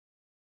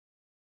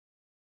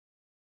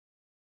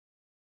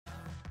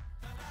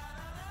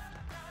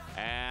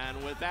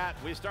And with that,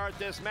 we start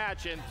this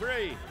match in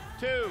 3,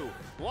 2,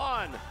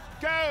 1,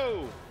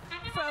 go!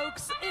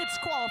 Folks, it's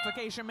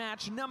qualification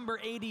match number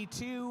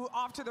 82.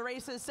 Off to the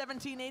races,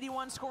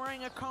 1781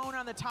 scoring a cone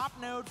on the top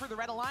node for the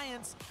Red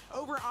Alliance.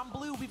 Over on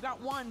blue, we've got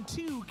 1,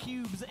 2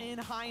 cubes in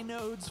high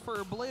nodes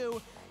for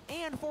blue.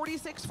 And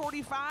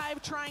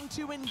 4645 trying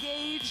to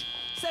engage.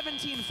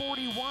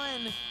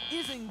 1741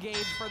 is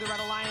engaged for the Red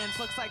Alliance.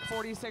 Looks like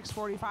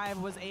 4645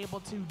 was able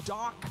to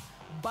dock,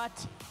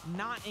 but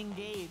not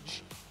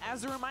engage.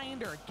 As a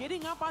reminder,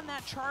 getting up on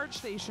that charge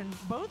station,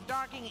 both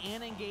docking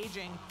and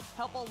engaging,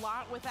 help a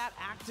lot with that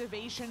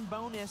activation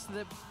bonus.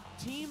 The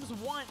teams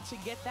want to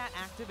get that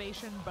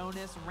activation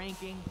bonus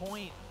ranking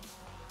point.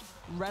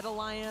 Red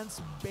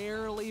Alliance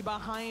barely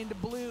behind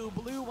blue.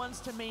 Blue wants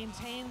to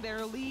maintain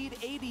their lead.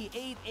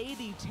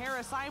 88-80,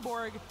 Terra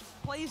Cyborg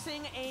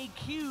placing a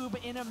cube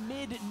in a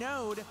mid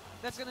node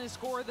that's going to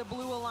score the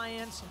Blue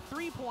Alliance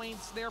 3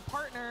 points. Their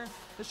partner,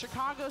 the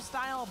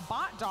Chicago-style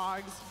Bot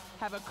Dogs,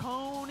 have a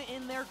cone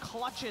in their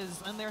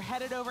clutches, and they're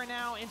headed over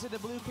now into the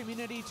blue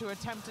community to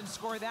attempt and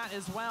score that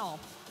as well.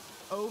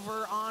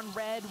 Over on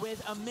red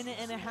with a minute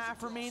and a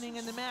half remaining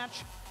in the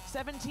match,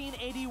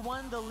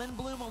 1781, the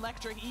Lindblom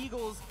Electric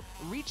Eagles,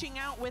 reaching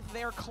out with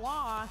their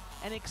claw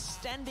and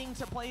extending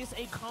to place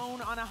a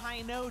cone on a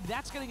high node.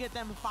 That's going to get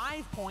them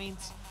 5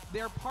 points.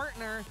 Their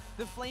partner,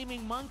 the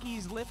Flaming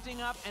Monkeys,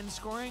 lifting up and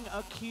scoring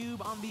a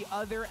cube on the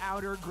other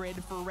outer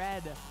grid for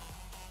red.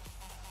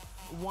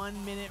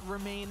 1 minute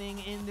remaining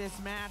in this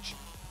match.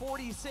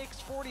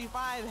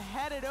 4645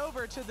 headed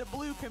over to the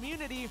blue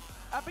community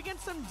up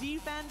against some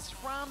defense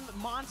from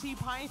Monty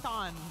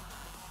Python.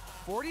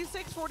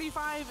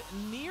 4645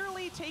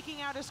 nearly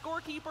taking out a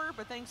scorekeeper,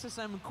 but thanks to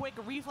some quick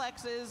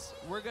reflexes,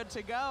 we're good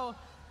to go.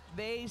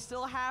 They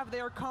still have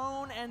their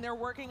cone, and they're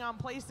working on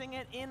placing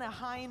it in a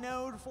high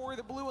node for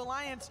the Blue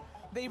Alliance.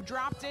 They've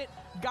dropped it,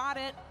 got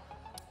it.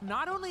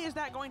 Not only is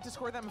that going to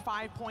score them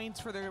 5 points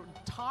for their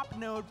top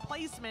node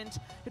placement,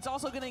 it's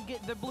also going to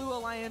get the Blue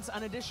Alliance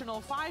an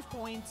additional 5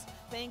 points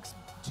thanks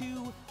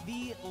to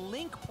the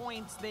link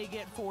points they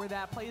get for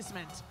that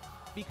placement.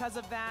 Because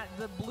of that,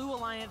 the Blue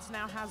Alliance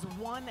now has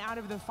 1 out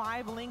of the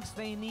 5 links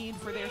they need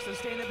for their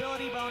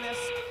sustainability bonus.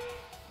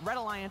 Red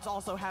Alliance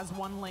also has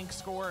 1 link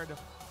scored.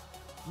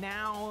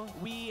 Now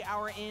we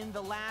are in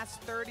the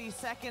last 30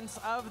 seconds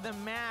of the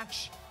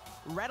match.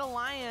 Red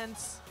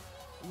Alliance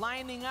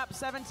lining up,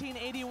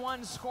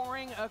 1781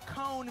 scoring a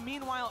cone.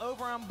 Meanwhile,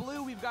 over on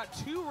blue, we've got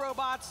 2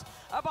 robots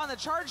up on the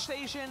charge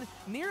station,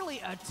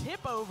 nearly a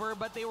tip over,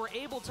 but they were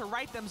able to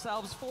right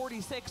themselves.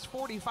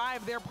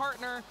 4645, their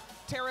partner,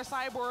 Terra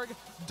Cyborg,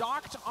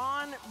 docked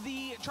on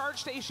the charge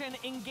station,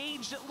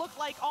 engaged, it looked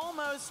like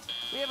almost.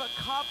 We have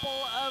a couple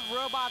of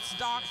robots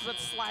docked, but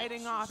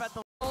sliding off at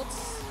the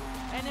bolts,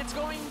 and it's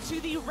going to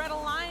the Red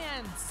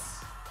Alliance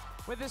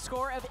with a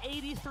score of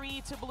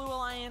 83 to Blue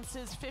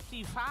Alliance's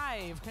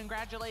 55.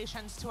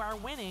 Congratulations to our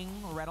winning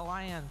Red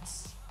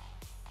Alliance.